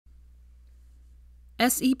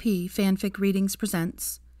SEP Fanfic Readings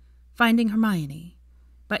presents Finding Hermione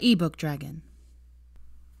by ebookdragon.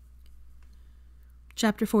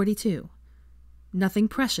 Chapter 42. Nothing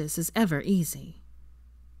Precious is Ever Easy.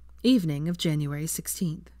 Evening of January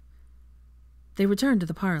 16th. They returned to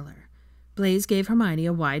the parlor. Blaise gave Hermione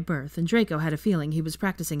a wide berth, and Draco had a feeling he was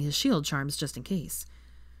practicing his shield charms just in case.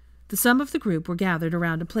 The sum of the group were gathered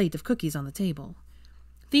around a plate of cookies on the table.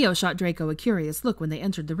 Theo shot Draco a curious look when they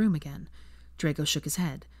entered the room again. Draco shook his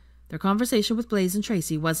head. Their conversation with Blaise and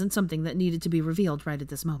Tracy wasn't something that needed to be revealed right at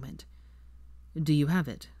this moment. "Do you have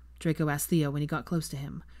it?" Draco asked Theo when he got close to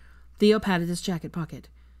him. Theo patted his jacket pocket.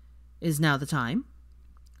 "Is now the time?"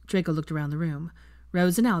 Draco looked around the room.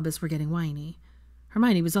 Rose and Albus were getting whiny.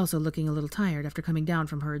 Hermione was also looking a little tired after coming down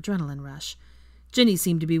from her adrenaline rush. Ginny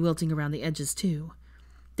seemed to be wilting around the edges too.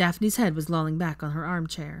 Daphne's head was lolling back on her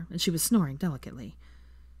armchair, and she was snoring delicately.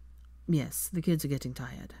 "Yes, the kids are getting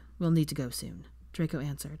tired. We'll need to go soon," Draco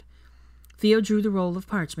answered. Theo drew the roll of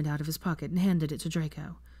parchment out of his pocket and handed it to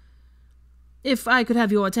Draco. "If I could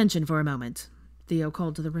have your attention for a moment," Theo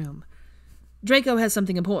called to the room. "Draco has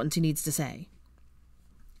something important he needs to say."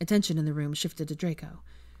 Attention in the room shifted to Draco.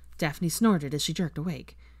 Daphne snorted as she jerked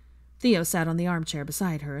awake. Theo sat on the armchair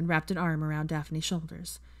beside her and wrapped an arm around Daphne's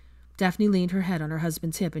shoulders. Daphne leaned her head on her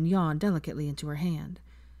husband's hip and yawned delicately into her hand.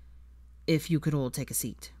 "If you could all take a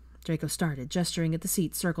seat," Draco started, gesturing at the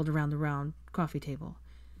seats circled around the round coffee table.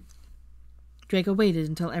 Draco waited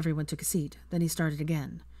until everyone took a seat, then he started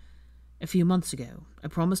again. "A few months ago, I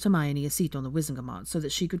promised Hermione a seat on the Wizengamot so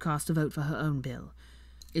that she could cast a vote for her own bill.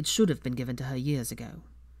 It should have been given to her years ago."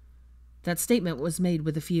 That statement was made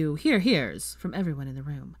with a few hear-hears from everyone in the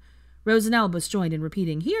room. Rose and Albus joined in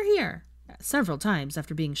repeating "hear, hear" several times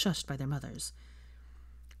after being shushed by their mothers.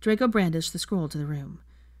 Draco brandished the scroll to the room.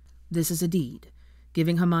 "This is a deed,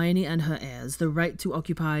 giving Hermione and her heirs the right to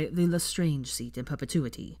occupy the Lestrange seat in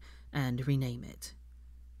perpetuity, and rename it."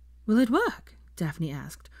 "Will it work?" Daphne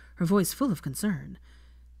asked, her voice full of concern.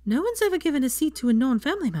 "No one's ever given a seat to a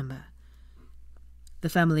non-family member." "The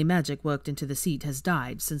family magic worked into the seat has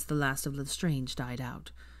died since the last of Lestrange died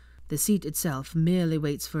out. The seat itself merely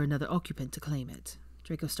waits for another occupant to claim it,"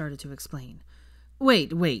 Draco started to explain.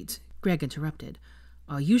 Wait, Greg interrupted.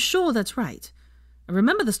 "Are you sure that's right? I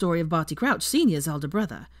remember the story of Barty Crouch Sr.'s elder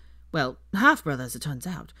brother. Well, half-brother as it turns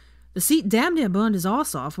out. The seat damn near burned his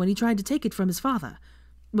arse off when he tried to take it from his father.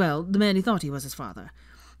 Well, the man he thought he was his father.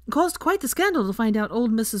 It caused quite the scandal to find out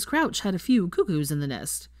old Mrs. Crouch had a few cuckoos in the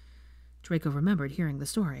nest." Draco remembered hearing the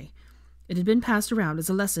story. It had been passed around as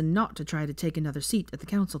a lesson not to try to take another seat at the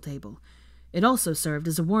council table. It also served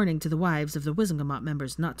as a warning to the wives of the Wizengamot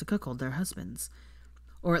members not to cuckold their husbands.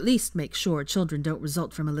 Or at least make sure children don't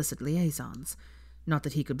result from illicit liaisons. Not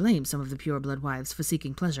that he could blame some of the pure-blood wives for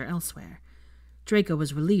seeking pleasure elsewhere. Draco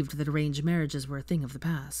was relieved that arranged marriages were a thing of the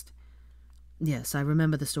past. "Yes, I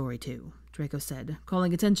remember the story too," Draco said,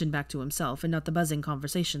 calling attention back to himself and not the buzzing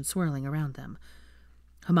conversation swirling around them.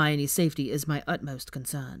 "Hermione's safety is my utmost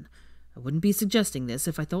concern. I wouldn't be suggesting this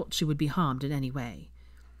if I thought she would be harmed in any way."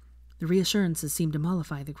 The reassurances seemed to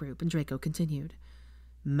mollify the group, and Draco continued.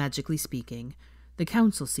 "Magically speaking, the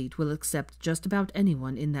council seat will accept just about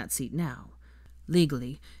anyone in that seat now.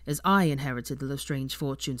 Legally, as I inherited the Lestrange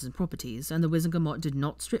fortunes and properties, and the Wizengamot did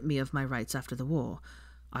not strip me of my rights after the war,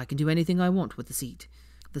 I can do anything I want with the seat.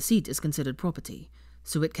 The seat is considered property,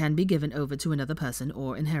 so it can be given over to another person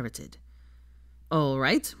or inherited." "All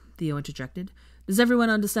right," Theo interjected. "Does everyone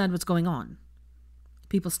understand what's going on?"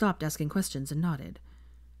 People stopped asking questions and nodded.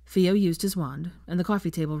 Theo used his wand, and the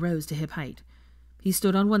coffee table rose to hip height. He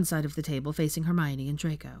stood on one side of the table facing Hermione and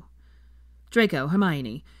Draco. "Draco,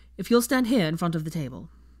 Hermione, if you'll stand here in front of the table,"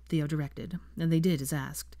 Theo directed, and they did as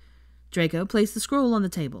asked. "Draco, place the scroll on the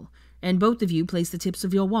table, and both of you place the tips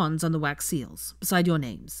of your wands on the wax seals, beside your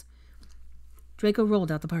names." Draco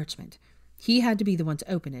rolled out the parchment. He had to be the one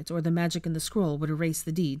to open it, or the magic in the scroll would erase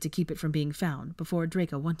the deed to keep it from being found before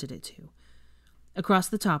Draco wanted it to. Across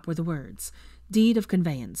the top were the words, "Deed of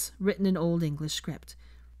Conveyance," written in Old English script.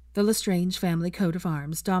 The Lestrange family coat of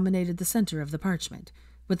arms dominated the center of the parchment,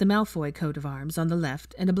 with the Malfoy coat of arms on the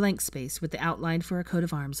left and a blank space with the outline for a coat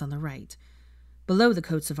of arms on the right. Below the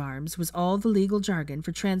coats of arms was all the legal jargon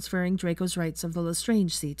for transferring Draco's rights of the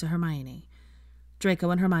Lestrange seat to Hermione.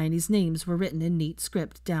 Draco and Hermione's names were written in neat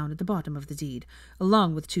script down at the bottom of the deed,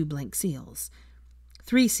 along with 2 blank seals.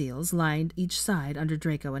 3 seals lined each side under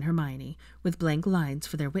Draco and Hermione, with blank lines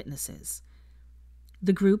for their witnesses.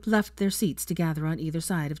 The group left their seats to gather on either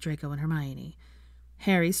side of Draco and Hermione.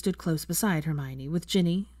 Harry stood close beside Hermione, with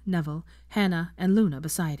Ginny, Neville, Hannah, and Luna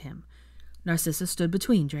beside him. Narcissa stood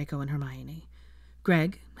between Draco and Hermione.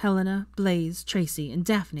 Greg, Helena, Blaise, Tracy, and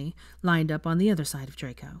Daphne lined up on the other side of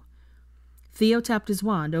Draco. Theo tapped his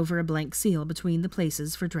wand over a blank seal between the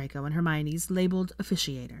places for Draco and Hermione's labeled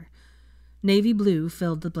Officiator. Navy blue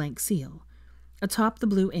filled the blank seal. Atop the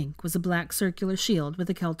blue ink was a black circular shield with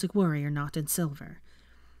a Celtic warrior knot in silver.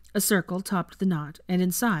 A circle topped the knot, and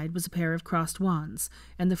inside was a pair of crossed wands,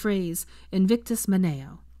 and the phrase Invictus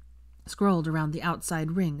Maneo scrolled around the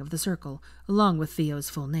outside ring of the circle, along with Theo's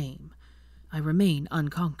full name. I remain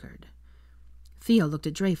unconquered. Theo looked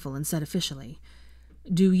at Dreyfus and said officially,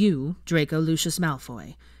 Do you, Draco Lucius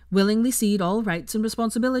Malfoy, willingly cede all rights and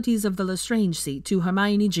responsibilities of the Lestrange seat to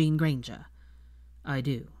Hermione Jean Granger? I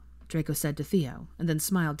do, Draco said to Theo, and then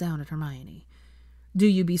smiled down at Hermione. Do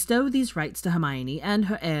you bestow these rights to Hermione and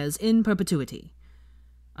her heirs in perpetuity?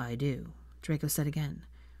 I do, Draco said again.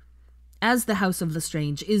 As the House of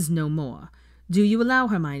Lestrange is no more, do you allow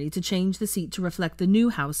Hermione to change the seat to reflect the new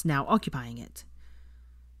house now occupying it?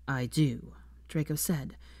 I do, Draco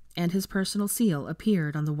said, and his personal seal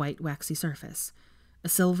appeared on the white waxy surface, a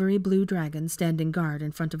silvery blue dragon standing guard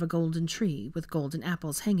in front of a golden tree with golden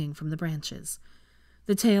apples hanging from the branches.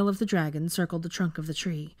 The tail of the dragon circled the trunk of the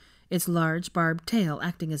tree, its large barbed tail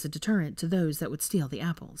acting as a deterrent to those that would steal the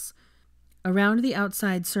apples. Around the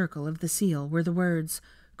outside circle of the seal were the words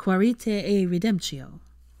Quarite e Redemptio,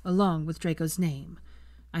 along with Draco's name.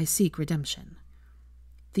 I seek redemption.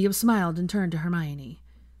 Theo smiled and turned to Hermione.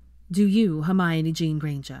 Do you, Hermione Jean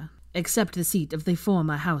Granger, accept the seat of the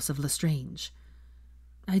former House of Lestrange?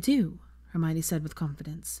 I do, Hermione said with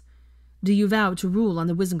confidence. Do you vow to rule on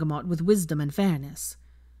the Wizengamot with wisdom and fairness?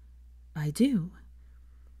 I do.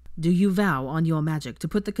 Do you vow on your magic to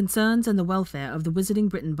put the concerns and the welfare of the Wizarding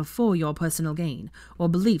Britain before your personal gain or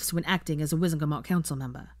beliefs when acting as a Wizengamot council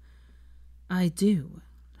member? I do,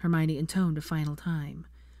 Hermione intoned a final time.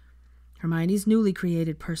 Hermione's newly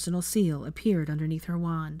created personal seal appeared underneath her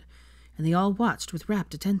wand, and they all watched with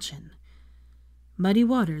rapt attention. Muddy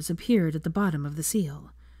waters appeared at the bottom of the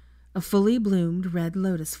seal. A fully bloomed red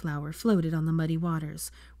lotus flower floated on the muddy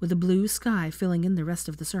waters, with a blue sky filling in the rest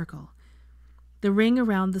of the circle. The ring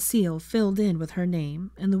around the seal filled in with her name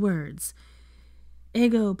and the words,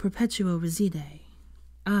 Ego perpetuo reside.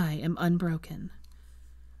 I am unbroken.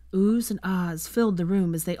 Oohs and ahs filled the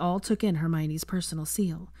room as they all took in Hermione's personal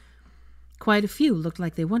seal. Quite a few looked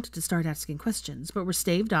like they wanted to start asking questions, but were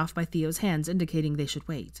staved off by Theo's hands indicating they should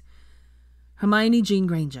wait. Hermione Jean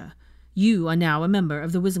Granger, you are now a member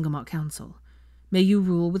of the Wizengamot Council. May you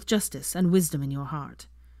rule with justice and wisdom in your heart,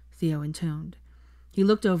 Theo intoned. He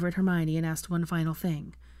looked over at Hermione and asked one final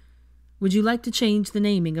thing. Would you like to change the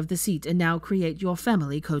naming of the seat and now create your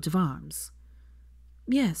family coat of arms?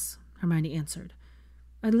 Yes, Hermione answered.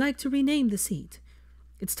 I'd like to rename the seat.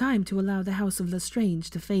 It's time to allow the House of Lestrange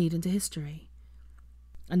to fade into history.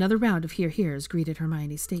 Another round of hear-hears greeted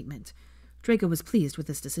Hermione's statement. Draco was pleased with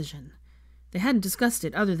this decision. They hadn't discussed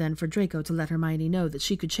it other than for Draco to let Hermione know that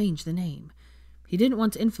she could change the name. He didn't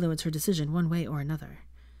want to influence her decision one way or another.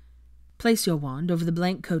 Place your wand over the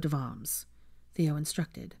blank coat of arms, Theo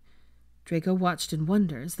instructed. Draco watched in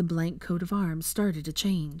wonder as the blank coat of arms started to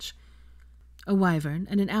change. A wyvern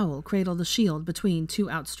and an owl cradled a shield between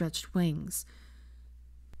two outstretched wings.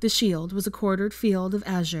 The shield was a quartered field of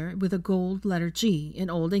azure with a gold letter G in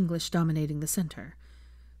Old English dominating the center.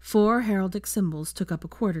 4 heraldic symbols took up a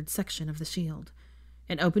quartered section of the shield.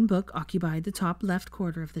 An open book occupied the top left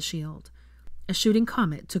quarter of the shield. A shooting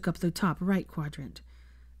comet took up the top right quadrant.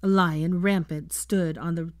 A lion rampant stood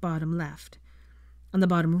on the bottom left. On the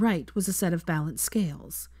bottom right was a set of balanced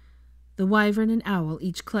scales. The wyvern and owl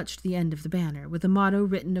each clutched the end of the banner, with a motto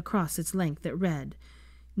written across its length that read,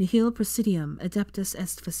 Nihil presidium adeptus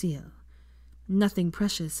est facile. Nothing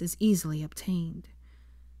precious is easily obtained.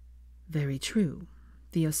 Very true,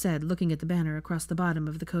 Theo said, looking at the banner across the bottom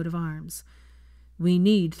of the coat of arms. We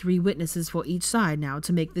need 3 witnesses for each side now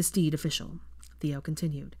to make this deed official, Theo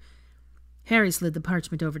continued. Harry slid the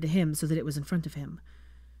parchment over to him so that it was in front of him.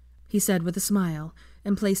 He said with a smile,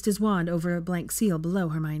 and placed his wand over a blank seal below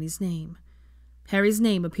Hermione's name. Harry's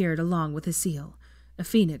name appeared along with his seal, a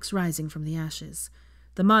phoenix rising from the ashes.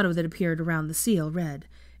 The motto that appeared around the seal read,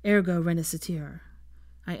 Ergo Reniscitur.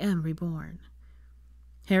 I am reborn.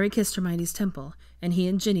 Harry kissed Hermione's temple, and he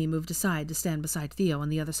and Ginny moved aside to stand beside Theo on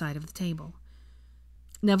the other side of the table.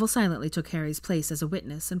 Neville silently took Harry's place as a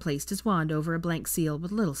witness and placed his wand over a blank seal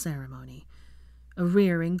with little ceremony. A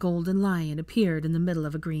rearing golden lion appeared in the middle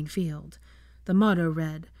of a green field. The motto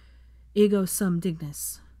read, Ego sum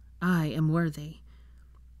dignus. I am worthy.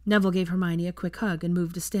 Neville gave Hermione a quick hug and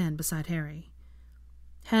moved to stand beside Harry.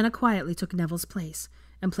 Hannah quietly took Neville's place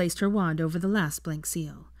and placed her wand over the last blank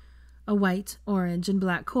seal. A white, orange, and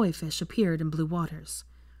black koi fish appeared in blue waters.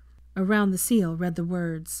 Around the seal read the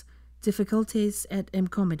words, Difficulties et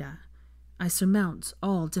incommoda. I surmount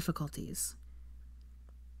all difficulties.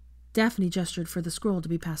 Daphne gestured for the scroll to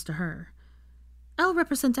be passed to her. I'll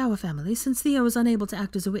represent our family, since Theo is unable to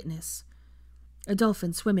act as a witness. A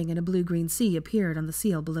dolphin swimming in a blue-green sea appeared on the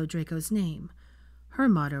seal below Draco's name. Her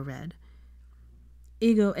motto read,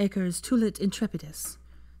 Ego ecers tulit intrepidus.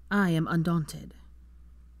 I am undaunted.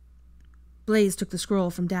 Blaze took the scroll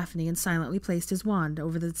from Daphne and silently placed his wand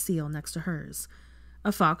over the seal next to hers.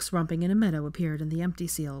 A fox romping in a meadow appeared in the empty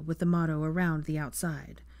seal with the motto around the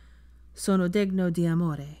outside. Sono degno di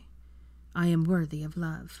amore. I am worthy of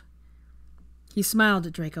love. He smiled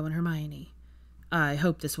at Draco and Hermione. I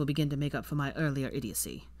hope this will begin to make up for my earlier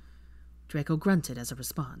idiocy. Draco grunted as a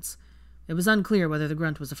response. It was unclear whether the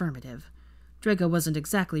grunt was affirmative. Draco wasn't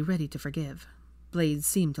exactly ready to forgive. Blaze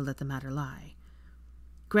seemed to let the matter lie.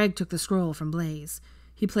 Greg took the scroll from Blaze.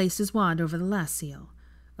 He placed his wand over the last seal.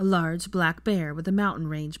 A large black bear with a mountain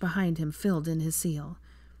range behind him filled in his seal.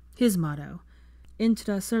 His motto,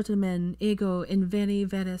 Intra certamen ego inveni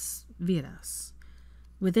veris viras.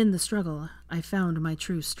 Within the struggle, I found my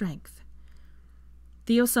true strength.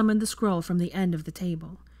 Theo summoned the scroll from the end of the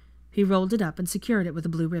table. He rolled it up and secured it with a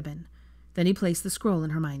blue ribbon. Then he placed the scroll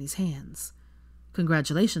in Hermione's hands.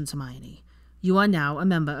 Congratulations, Hermione. You are now a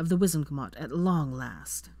member of the Wizengamot at long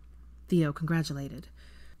last. Theo congratulated.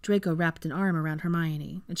 Draco wrapped an arm around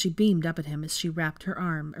Hermione, and she beamed up at him as she wrapped her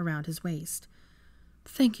arm around his waist.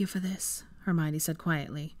 Thank you for this, Hermione said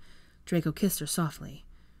quietly. Draco kissed her softly.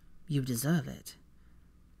 You deserve it.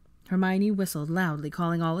 Hermione whistled loudly,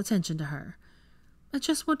 calling all attention to her. I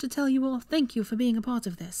just want to tell you all thank you for being a part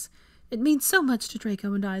of this. It means so much to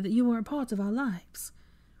Draco and I that you are a part of our lives.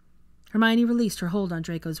 Hermione released her hold on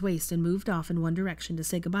Draco's waist and moved off in one direction to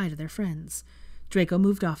say goodbye to their friends. Draco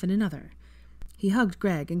moved off in another. He hugged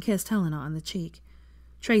Greg and kissed Helena on the cheek.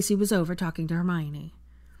 Tracy was over talking to Hermione.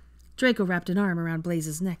 Draco wrapped an arm around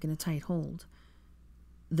Blaze's neck in a tight hold.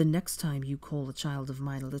 The next time you call a child of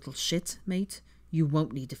mine a little shit, mate, you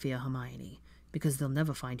won't need to fear Hermione, because they'll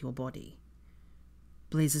never find your body.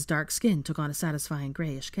 Blaze's dark skin took on a satisfying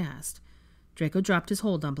grayish cast. Draco dropped his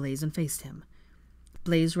hold on Blaze and faced him.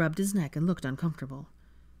 Blaze rubbed his neck and looked uncomfortable.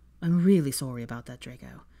 I'm really sorry about that,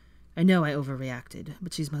 Draco. I know I overreacted,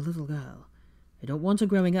 but she's my little girl. I don't want her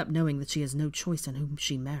growing up knowing that she has no choice on whom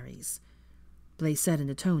she marries. Blaze said in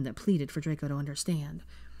a tone that pleaded for Draco to understand.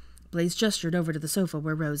 Blaze gestured over to the sofa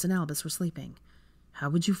where Rose and Albus were sleeping. How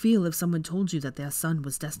would you feel if someone told you that their son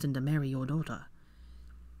was destined to marry your daughter?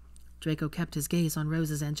 Draco kept his gaze on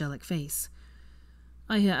Rose's angelic face.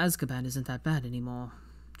 I hear Azkaban isn't that bad anymore,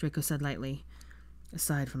 Draco said lightly.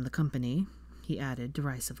 Aside from the company, he added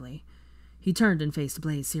derisively. He turned and faced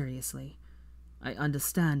Blaze seriously. I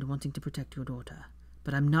understand wanting to protect your daughter,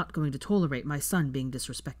 but I'm not going to tolerate my son being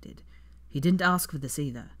disrespected. He didn't ask for this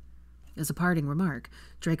either. As a parting remark,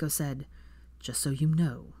 Draco said, Just so you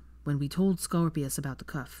know, when we told Scorpius about the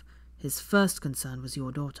cuff, his first concern was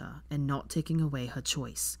your daughter and not taking away her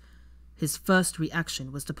choice. His first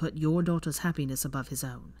reaction was to put your daughter's happiness above his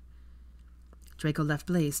own. Draco left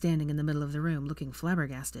Blaze standing in the middle of the room, looking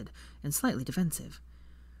flabbergasted and slightly defensive.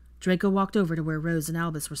 Draco walked over to where Rose and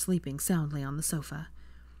Albus were sleeping soundly on the sofa.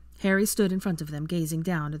 Harry stood in front of them, gazing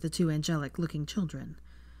down at the two angelic-looking children.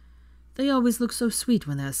 They always look so sweet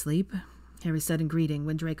when they're asleep, Harry said in greeting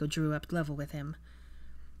when Draco drew up level with him.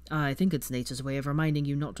 I think it's nature's way of reminding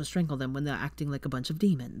you not to strangle them when they're acting like a bunch of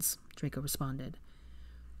demons, Draco responded.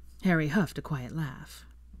 Harry huffed a quiet laugh.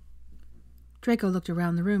 Draco looked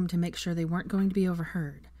around the room to make sure they weren't going to be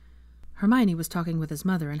overheard. Hermione was talking with his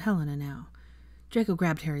mother and Helena now. Draco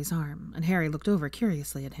grabbed Harry's arm, and Harry looked over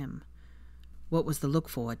curiously at him. What was the look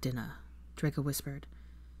for at dinner? Draco whispered.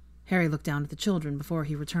 Harry looked down at the children before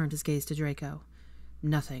he returned his gaze to Draco.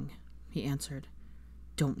 Nothing, he answered.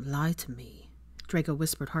 Don't lie to me, Draco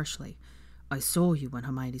whispered harshly. I saw you when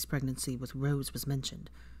Hermione's pregnancy with Rose was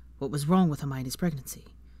mentioned. What was wrong with Hermione's pregnancy?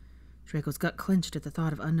 Draco's gut clenched at the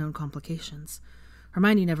thought of unknown complications.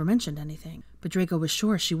 Hermione never mentioned anything, but Draco was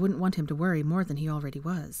sure she wouldn't want him to worry more than he already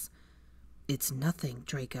was. It's nothing,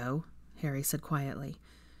 Draco, Harry said quietly.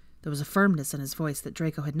 There was a firmness in his voice that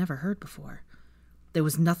Draco had never heard before. There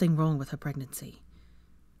was nothing wrong with her pregnancy.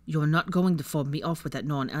 You're not going to fob me off with that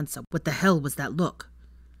non-answer. What the hell was that look?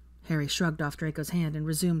 Harry shrugged off Draco's hand and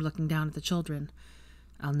resumed looking down at the children.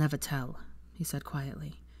 I'll never tell, he said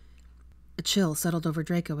quietly. A chill settled over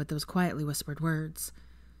Draco at those quietly whispered words.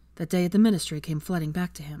 That day at the ministry came flooding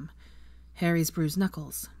back to him. Harry's bruised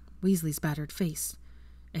knuckles, Weasley's battered face,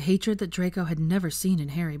 a hatred that Draco had never seen in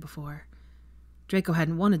Harry before. Draco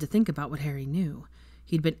hadn't wanted to think about what Harry knew.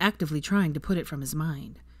 He'd been actively trying to put it from his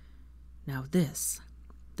mind. Now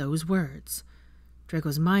those words.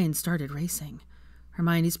 Draco's mind started racing.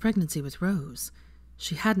 Hermione's pregnancy with Rose.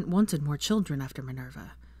 She hadn't wanted more children after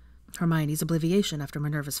Minerva. Hermione's obliviation after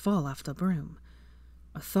Minerva's fall off the broom.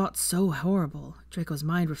 A thought so horrible, Draco's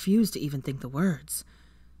mind refused to even think the words.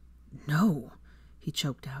 "No," he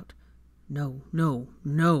choked out. "No, no,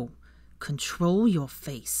 no. Control your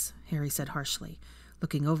face," Harry said harshly,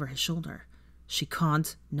 looking over his shoulder. "She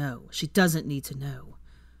can't know. She doesn't need to know."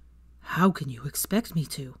 "How can you expect me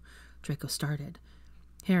to?" Draco started.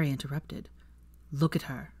 Harry interrupted. "Look at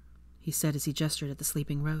her," he said as he gestured at the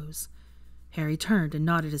sleeping Rose. Harry turned and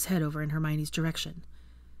nodded his head over in Hermione's direction.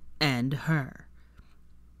 "And her."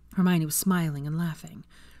 Hermione was smiling and laughing.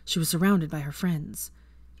 She was surrounded by her friends.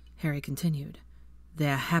 Harry continued.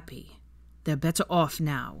 "They're happy. They're better off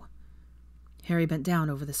now." Harry bent down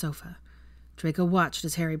over the sofa. Draco watched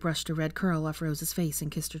as Harry brushed a red curl off Rose's face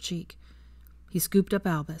and kissed her cheek. He scooped up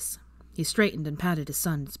Albus. He straightened and patted his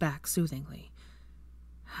son's back soothingly.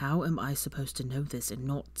 "How am I supposed to know this and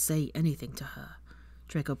not say anything to her?"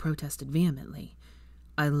 Draco protested vehemently.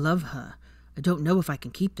 "I love her. I don't know if I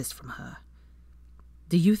can keep this from her."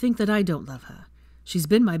 "Do you think that I don't love her? She's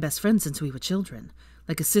been my best friend since we were children,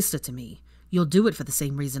 like a sister to me. You'll do it for the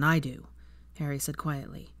same reason I do," Harry said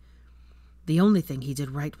quietly. "The only thing he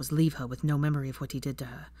did right was leave her with no memory of what he did to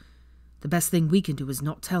her. The best thing we can do is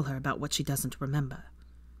not tell her about what she doesn't remember."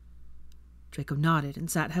 Draco nodded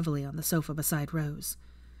and sat heavily on the sofa beside Rose.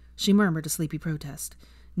 She murmured a sleepy protest,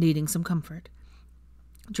 needing some comfort.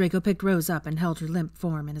 Draco picked Rose up and held her limp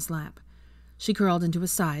form in his lap. She curled into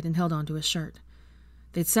his side and held onto his shirt.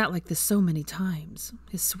 They'd sat like this so many times,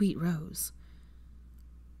 his sweet Rose.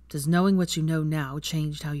 "Does knowing what you know now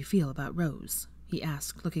change how you feel about Rose?" he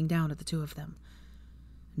asked, looking down at the two of them.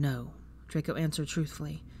 "No," Draco answered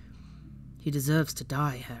truthfully. "He deserves to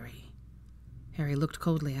die, Harry." Harry looked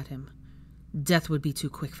coldly at him. Death would be too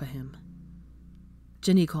quick for him.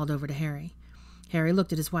 Ginny called over to Harry. Harry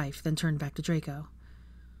looked at his wife, then turned back to Draco.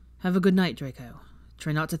 "Have a good night, Draco.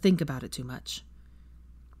 Try not to think about it too much."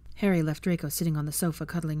 Harry left Draco sitting on the sofa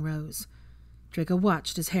cuddling Rose. Draco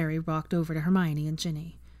watched as Harry rocked over to Hermione and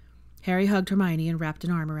Ginny. Harry hugged Hermione and wrapped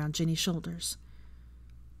an arm around Ginny's shoulders.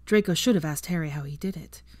 Draco should have asked Harry how he did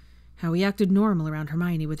it, how he acted normal around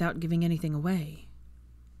Hermione without giving anything away.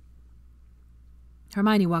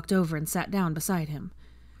 Hermione walked over and sat down beside him.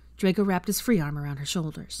 Draco wrapped his free arm around her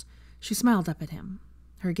shoulders. She smiled up at him,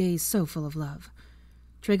 her gaze so full of love.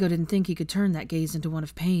 Draco didn't think he could turn that gaze into one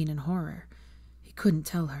of pain and horror. He couldn't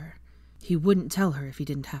tell her. He wouldn't tell her if he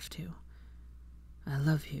didn't have to. "I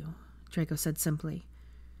love you," Draco said simply.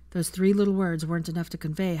 Those 3 little words weren't enough to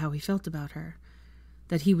convey how he felt about her,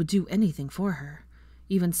 that he would do anything for her,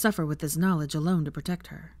 even suffer with this knowledge alone to protect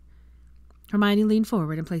her. Hermione leaned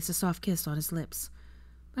forward and placed a soft kiss on his lips.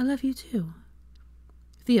 "I love you too."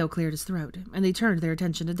 Theo cleared his throat, and they turned their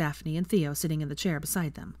attention to Daphne and Theo sitting in the chair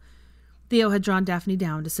beside them. Theo had drawn Daphne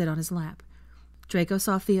down to sit on his lap. Draco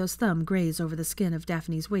saw Theo's thumb graze over the skin of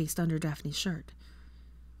Daphne's waist under Daphne's shirt.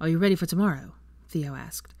 "Are you ready for tomorrow?" Theo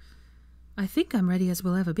asked. "I think I'm ready as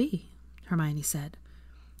we'll ever be," Hermione said.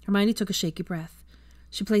 Hermione took a shaky breath.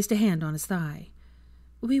 She placed a hand on his thigh.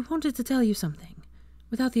 "We wanted to tell you something,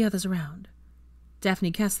 without the others around."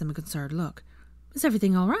 Daphne cast them a concerned look. "Is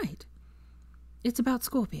everything all right?" "It's about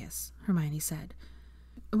Scorpius," Hermione said.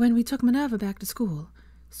 "When we took Minerva back to school,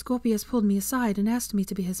 Scorpius pulled me aside and asked me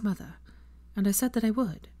to be his mother, and I said that I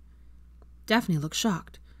would." Daphne looked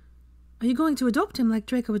shocked. "Are you going to adopt him like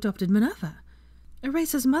Draco adopted Minerva?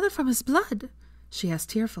 Erase his mother from his blood?" she asked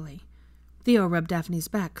tearfully. Theo rubbed Daphne's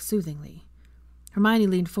back soothingly. Hermione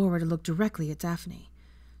leaned forward and looked directly at Daphne.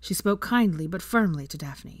 She spoke kindly but firmly to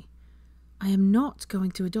Daphne. "I am not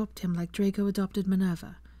going to adopt him like Draco adopted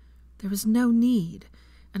Minerva. There is no need,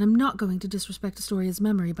 and I'm not going to disrespect Astoria's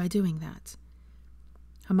memory by doing that."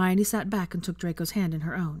 Hermione sat back and took Draco's hand in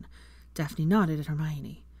her own. Daphne nodded at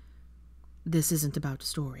Hermione. "This isn't about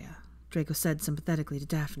Astoria," Draco said sympathetically to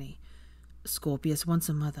Daphne. "Scorpius wants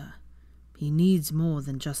a mother. He needs more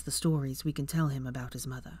than just the stories we can tell him about his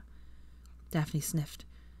mother." Daphne sniffed.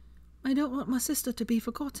 "I don't want my sister to be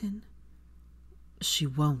forgotten." "She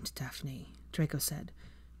won't, Daphne," Draco said.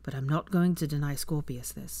 "But I'm not going to deny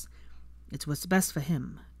Scorpius this. It's what's best for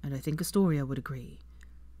him, and I think Astoria would agree."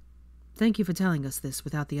 "Thank you for telling us this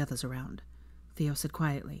without the others around," Theo said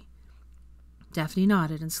quietly. Daphne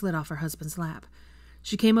nodded and slid off her husband's lap.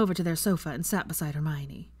 She came over to their sofa and sat beside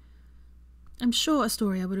Hermione. "I'm sure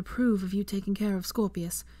Astoria would approve of you taking care of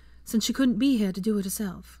Scorpius, since she couldn't be here to do it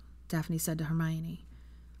herself," Daphne said to Hermione.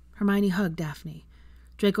 Hermione hugged Daphne.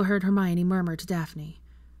 Draco heard Hermione murmur to Daphne,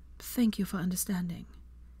 "Thank you for understanding."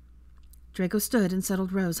 Draco stood and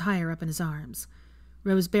settled Rose higher up in his arms.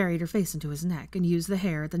 Rose buried her face into his neck and used the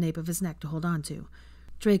hair at the nape of his neck to hold on to.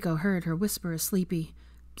 Draco heard her whisper a sleepy,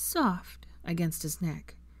 "Soft," against his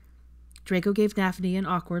neck. Draco gave Daphne an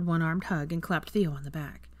awkward one-armed hug and clapped Theo on the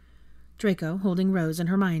back. Draco, holding Rose and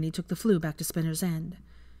Hermione, took the flue back to Spinner's End.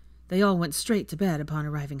 They all went straight to bed upon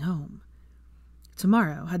arriving home.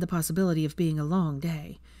 Tomorrow had the possibility of being a long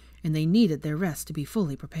day, and they needed their rest to be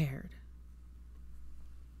fully prepared.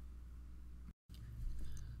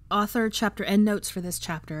 Author chapter endnotes for this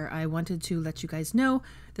chapter. I wanted to let you guys know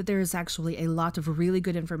that there is actually a lot of really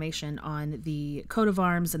good information on the coat of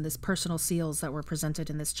arms and this personal seals that were presented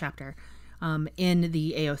in this chapter in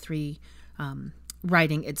the AO3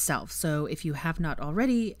 writing itself. So if you have not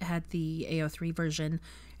already had the AO3 version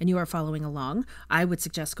and you are following along, I would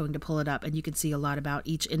suggest going to pull it up, and you can see a lot about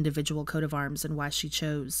each individual coat of arms and why she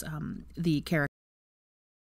chose the character